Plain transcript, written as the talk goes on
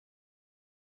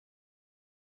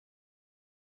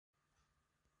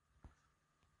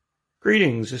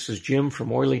Greetings, this is Jim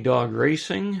from Oily Dog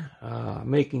Racing,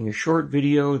 making a short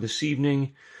video this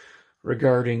evening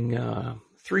regarding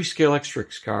 3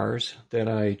 Scalextric cars that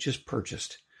I just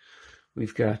purchased.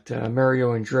 We've got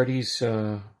Mario Andretti's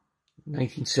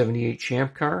 1978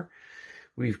 Champ car,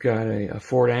 we've got a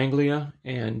Ford Anglia,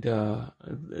 and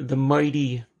the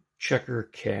mighty Checker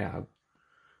Cab.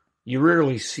 You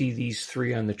rarely see these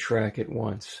 3 on the track at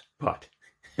once, but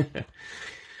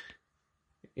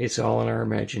it's all in our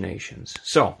imaginations.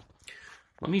 So,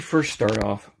 let me first start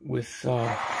off with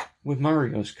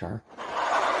Mario's car.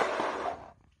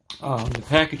 The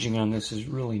packaging on this is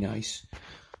really nice.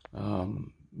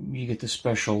 You get the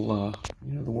special,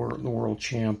 the World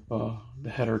Champ, the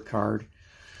header card.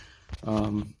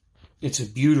 It's a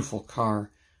beautiful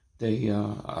car.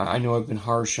 I know I've been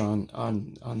harsh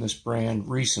on this brand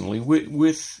recently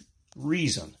with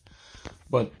reason,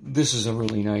 but this is a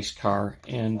really nice car,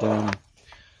 and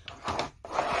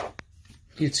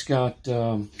it's got,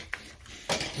 let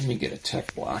me get a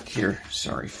tech block here.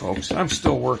 Sorry, folks. I'm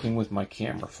still working with my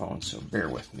camera phone, so bear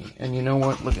with me. And you know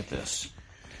what? Look at this.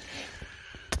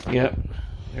 Yep,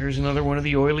 there's another one of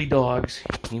the oily dogs.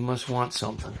 He must want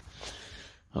something.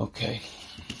 Okay,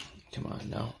 come on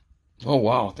now. Oh,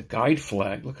 wow, the guide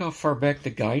flag. Look how far back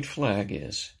the guide flag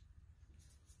is.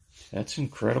 That's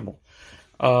incredible.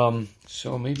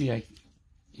 So maybe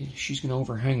she's going to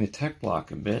overhang the tech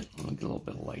block a bit. Let me get a little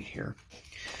bit of light here.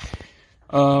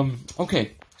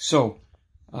 Okay, so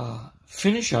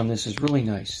finish on this is really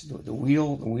nice. The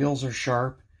wheels are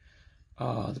sharp.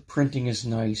 The printing is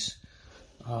nice.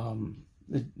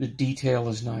 The detail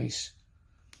is nice.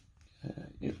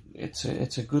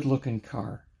 It's a good looking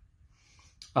car.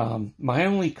 My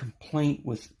only complaint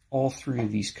with all 3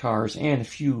 of these cars, and a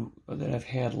few that I've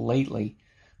had lately,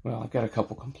 well, I've got a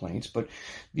couple complaints, but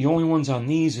the only ones on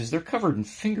these is they're covered in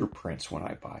fingerprints when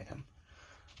I buy them.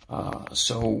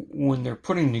 So when they're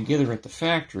putting together at the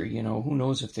factory, who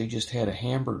knows if they just had a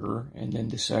hamburger and then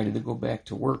decided to go back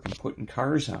to work and putting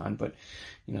cars on, but,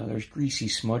 there's greasy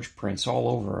smudge prints all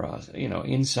over,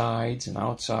 insides and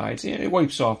outsides. It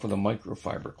wipes off with a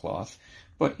microfiber cloth,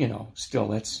 but, still,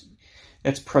 that's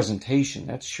presentation.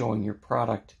 That's showing your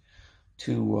product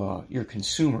to your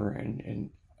consumer, and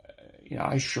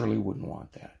I surely wouldn't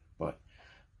want that. But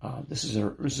this is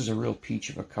a real peach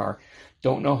of a car.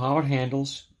 Don't know how it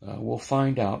handles. We'll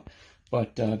find out.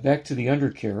 But back to the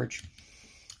undercarriage.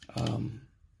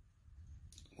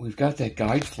 We've got that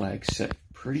guide flag set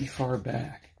pretty far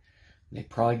back. They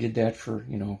probably did that for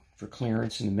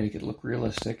clearance and to make it look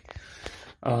realistic.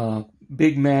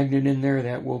 Big magnet in there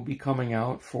that will be coming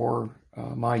out for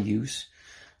my use.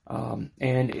 And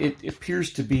it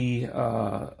appears to be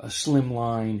a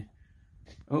slimline.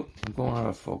 Oh, I'm going out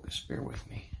of focus. Bear with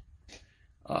me.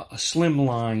 A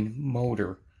slimline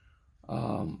motor,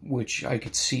 which I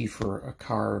could see for a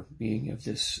car being of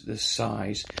this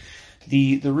size.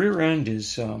 The rear end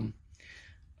is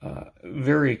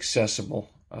very accessible.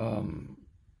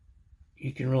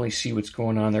 You can really see what's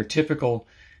going on there. Typical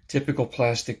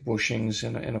plastic bushings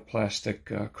and a plastic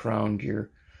crown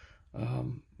gear.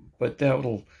 But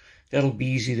that'll be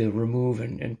easy to remove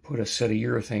and put a set of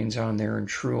urethanes on there and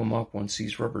true them up once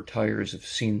these rubber tires have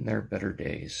seen their better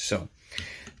days. So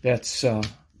that's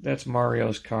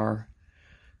Mario's car,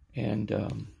 and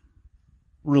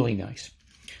really nice.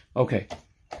 Okay.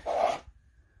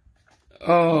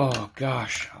 Oh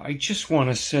gosh, I just want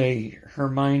to say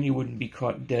Hermione wouldn't be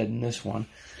caught dead in this one,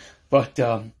 but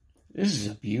this is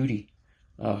a beauty.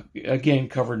 Again,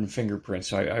 covered in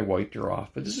fingerprints. I wiped her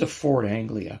off, but this is a Ford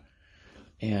Anglia.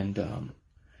 And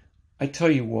I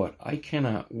tell you what, I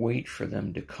cannot wait for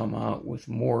them to come out with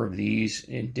more of these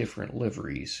in different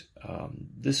liveries.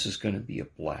 This is going to be a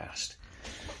blast.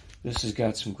 This has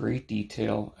got some great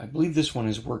detail. I believe this one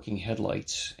is working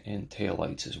headlights and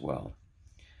taillights as well.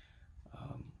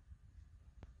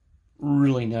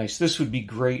 Really nice. This would be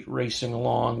great racing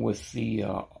along with the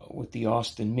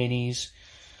Austin Minis.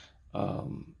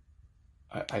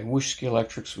 I wish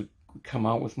Scalextric would come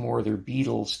out with more of their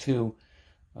Beetles too.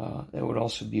 That would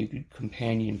also be a good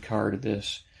companion car to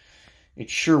this. It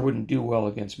sure wouldn't do well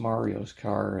against Mario's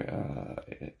car,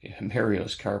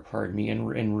 pardon me,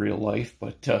 in real life,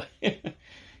 but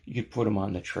you could put them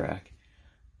on the track.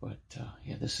 But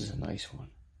yeah, this is a nice one.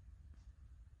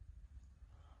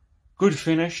 Good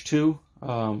finish too.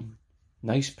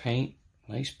 Nice paint,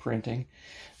 nice printing,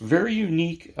 very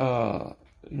unique.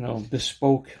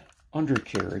 Bespoke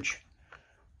undercarriage.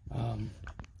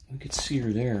 You could see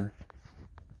her there.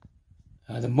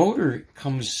 The motor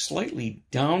comes slightly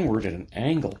downward at an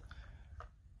angle.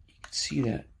 You can see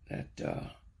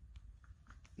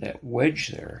that wedge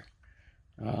there.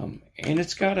 And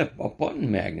it's got a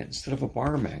button magnet instead of a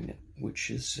bar magnet, which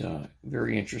is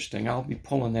very interesting. I'll be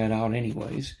pulling that out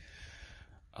anyways.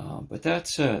 But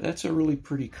that's a really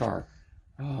pretty car.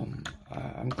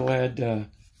 I'm glad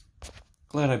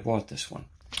I bought this one.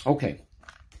 Okay.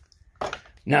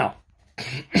 Now,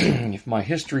 if my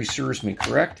history serves me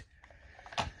correct,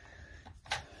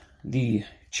 the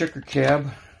checker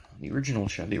cab, the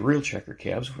real checker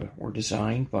cabs were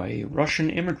designed by a Russian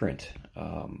immigrant.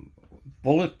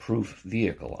 Bulletproof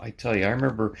vehicle. I tell you, I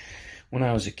remember when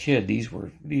I was a kid, these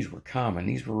were common.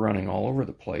 These were running all over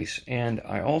the place. And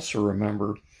I also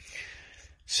remember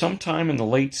sometime in the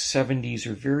late 70s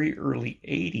or very early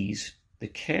 80s, the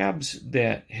cabs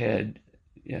that had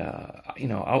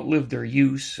outlived their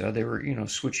use, they were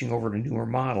switching over to newer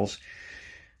models.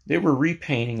 They were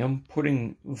repainting them,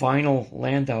 putting vinyl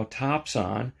Landau tops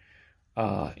on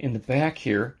in the back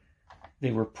here.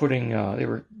 They were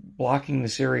blocking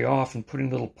this area off and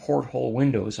putting little porthole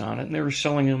windows on it, and they were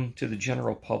selling them to the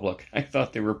general public. I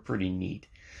thought they were pretty neat.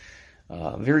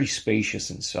 Very spacious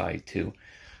inside, too.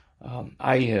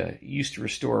 I used to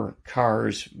restore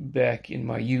cars back in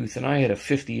my youth, and I had a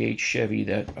 58 Chevy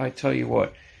that, I tell you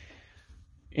what,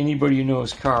 anybody who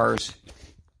knows cars,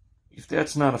 if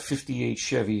that's not a 58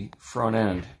 Chevy front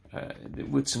end,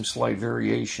 with some slight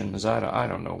variations, I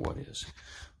don't know what is.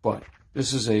 But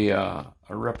this is a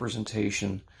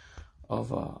representation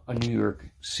of a New York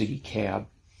City cab.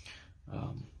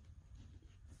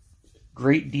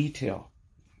 Great detail,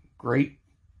 great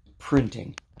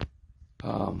printing.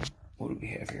 What do we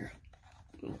have here?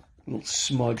 A little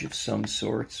smudge of some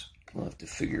sorts. We'll have to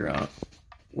figure out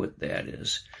what that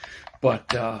is. But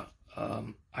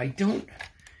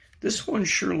this one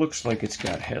sure looks like it's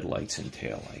got headlights and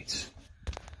taillights.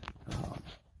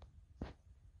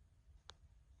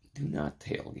 Do not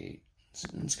tailgate.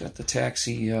 It's got the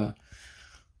taxi, I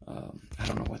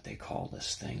don't know what they call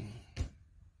this thing.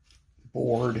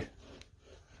 Board.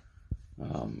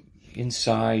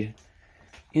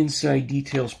 Inside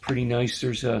detail's pretty nice.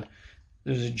 There's a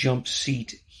jump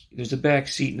seat. There's a back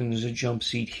seat, and then there's a jump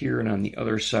seat here and on the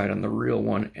other side on the real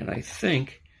one. And I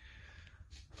think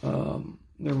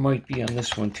there might be on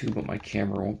this one too, but my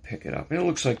camera won't pick it up. And it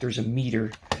looks like there's a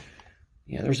meter.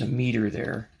 Yeah, there's a meter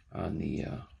there on the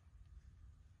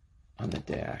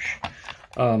dash.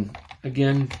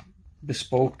 Again,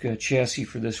 bespoke chassis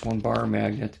for this one, bar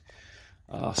magnet,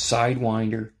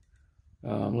 sidewinder.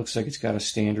 Looks like it's got a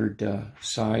standard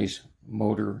size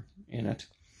motor in it.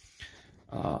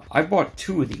 I bought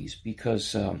two of these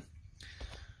because,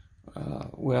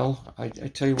 well, I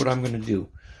tell you what I'm going to do.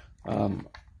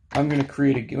 I'm going to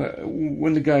create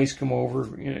when the guys come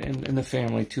over, and the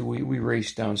family too, we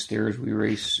race downstairs. We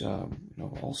race,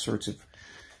 all sorts of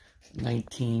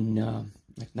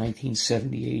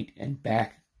 1978 and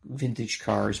back vintage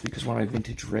cars, because when I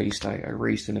vintage raced, I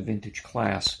raced in a vintage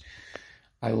class.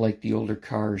 I like the older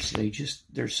cars.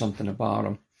 There's something about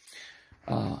them.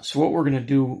 So what we're going to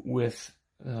do with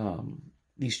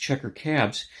these checker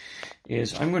cabs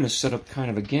is I'm going to set up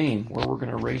kind of a game where we're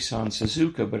going to race on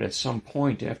Suzuka, but at some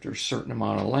point after a certain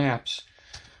amount of laps,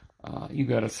 you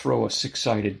got to throw a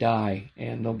 6-sided die,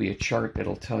 and there'll be a chart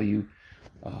that'll tell you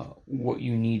what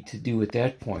you need to do at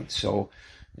that point. So,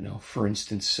 for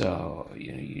instance,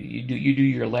 you do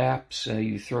your laps,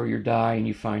 you throw your die, and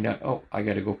you find out, oh, I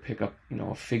got to go pick up,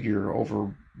 a figure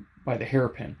over by the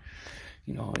hairpin,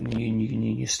 and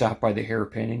you stop by the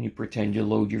hairpin and you pretend you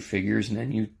load your figures, and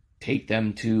then you take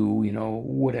them to,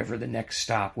 whatever the next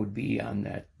stop would be on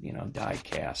that, die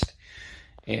cast.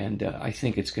 And I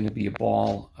think it's going to be a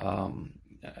ball, kind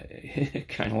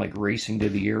of like racing to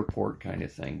the airport kind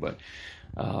of thing. But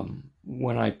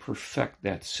when I perfect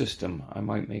that system, I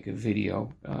might make a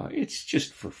video. It's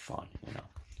just for fun,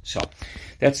 So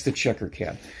that's the checker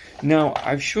cab. Now,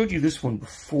 I've showed you this one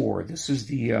before. This is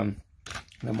the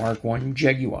Mark I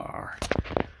Jaguar.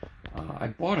 I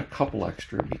bought a couple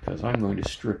extra because I'm going to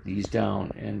strip these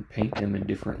down and paint them in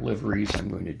different liveries. I'm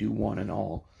going to do one in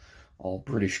all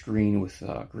British green with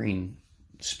green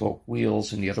spoke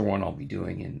wheels, and the other one I'll be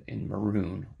doing in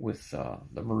maroon with the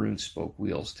maroon spoke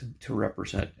wheels to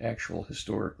represent actual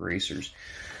historic racers.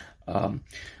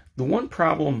 The one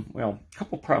problem, well, a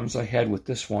couple problems I had with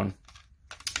this one,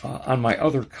 on my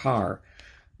other car,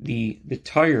 the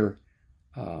tire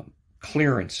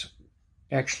clearance,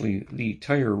 actually the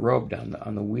tire rubbed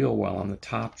on the wheel well on the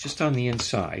top, just on the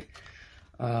inside.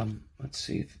 Let's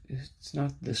see, if it's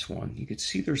not this one. You can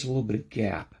see there's a little bit of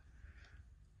gap.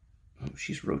 Oh,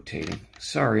 she's rotating.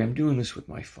 Sorry, I'm doing this with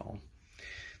my phone.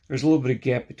 There's a little bit of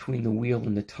gap between the wheel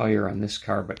and the tire on this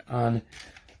car, but on,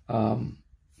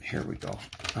 here we go.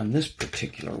 On this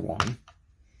particular one,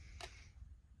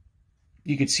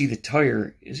 you could see the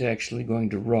tire is actually going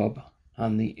to rub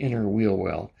on the inner wheel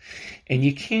well. And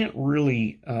you can't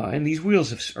really, and these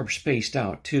wheels are spaced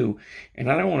out too,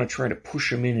 and I don't want to try to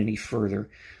push them in any further.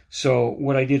 So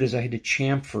what I did is I had to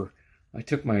chamfer. I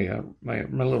took my my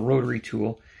little rotary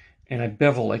tool, and I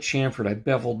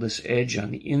beveled this edge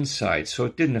on the inside, so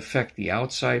it didn't affect the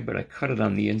outside, but I cut it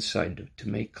on the inside to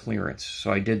make clearance.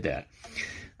 So I did that.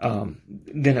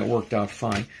 Then it worked out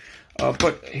fine.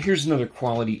 But here's another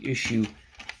quality issue.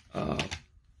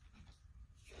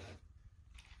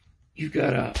 You've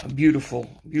got a beautiful,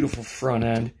 beautiful front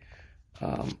end.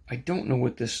 I don't know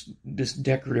what this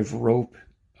decorative rope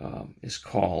is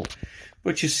called,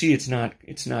 but you see it's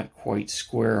not quite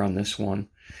square on this one,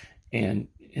 and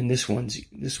this one.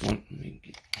 Let me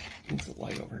move the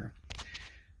light over here.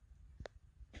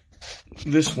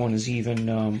 This one is even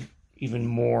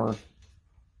more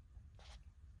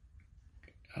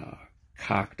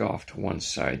cocked off to one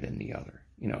side than the other.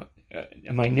 You know,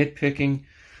 am I nitpicking?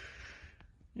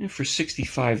 For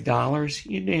 $65,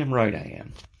 you're damn right I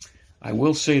am. I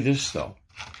will say this though.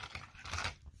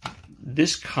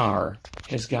 This car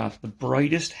has got the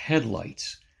brightest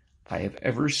headlights I have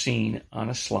ever seen on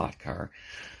a slot car.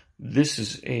 This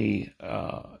is a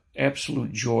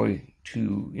absolute joy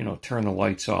to, you know, turn the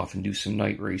lights off and do some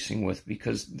night racing with,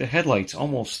 because the headlights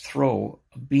almost throw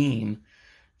a beam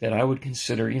that I would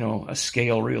consider, you know, a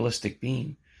scale realistic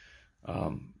beam.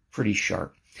 Pretty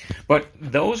sharp. But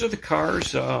those are the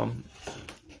cars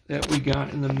that we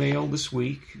got in the mail this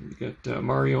week. We got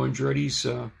Mario Andretti's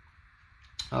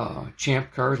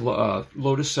Champ car,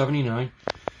 Lotus 79.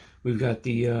 We've got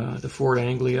the Ford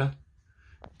Anglia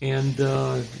and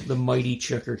the mighty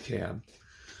checker cab.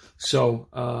 So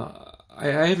I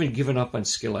haven't given up on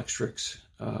Scalextrics.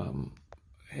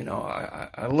 You know,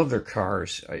 I love their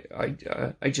cars.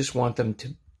 I just want them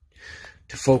to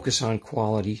focus on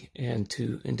quality and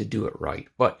to do it right.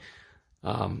 But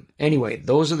anyway,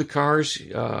 those are the cars.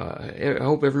 I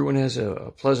hope everyone has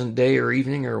a pleasant day or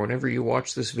evening or whenever you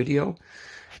watch this video.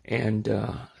 And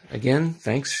again,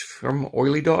 thanks from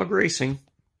Oily Dog Racing.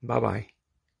 Bye-bye.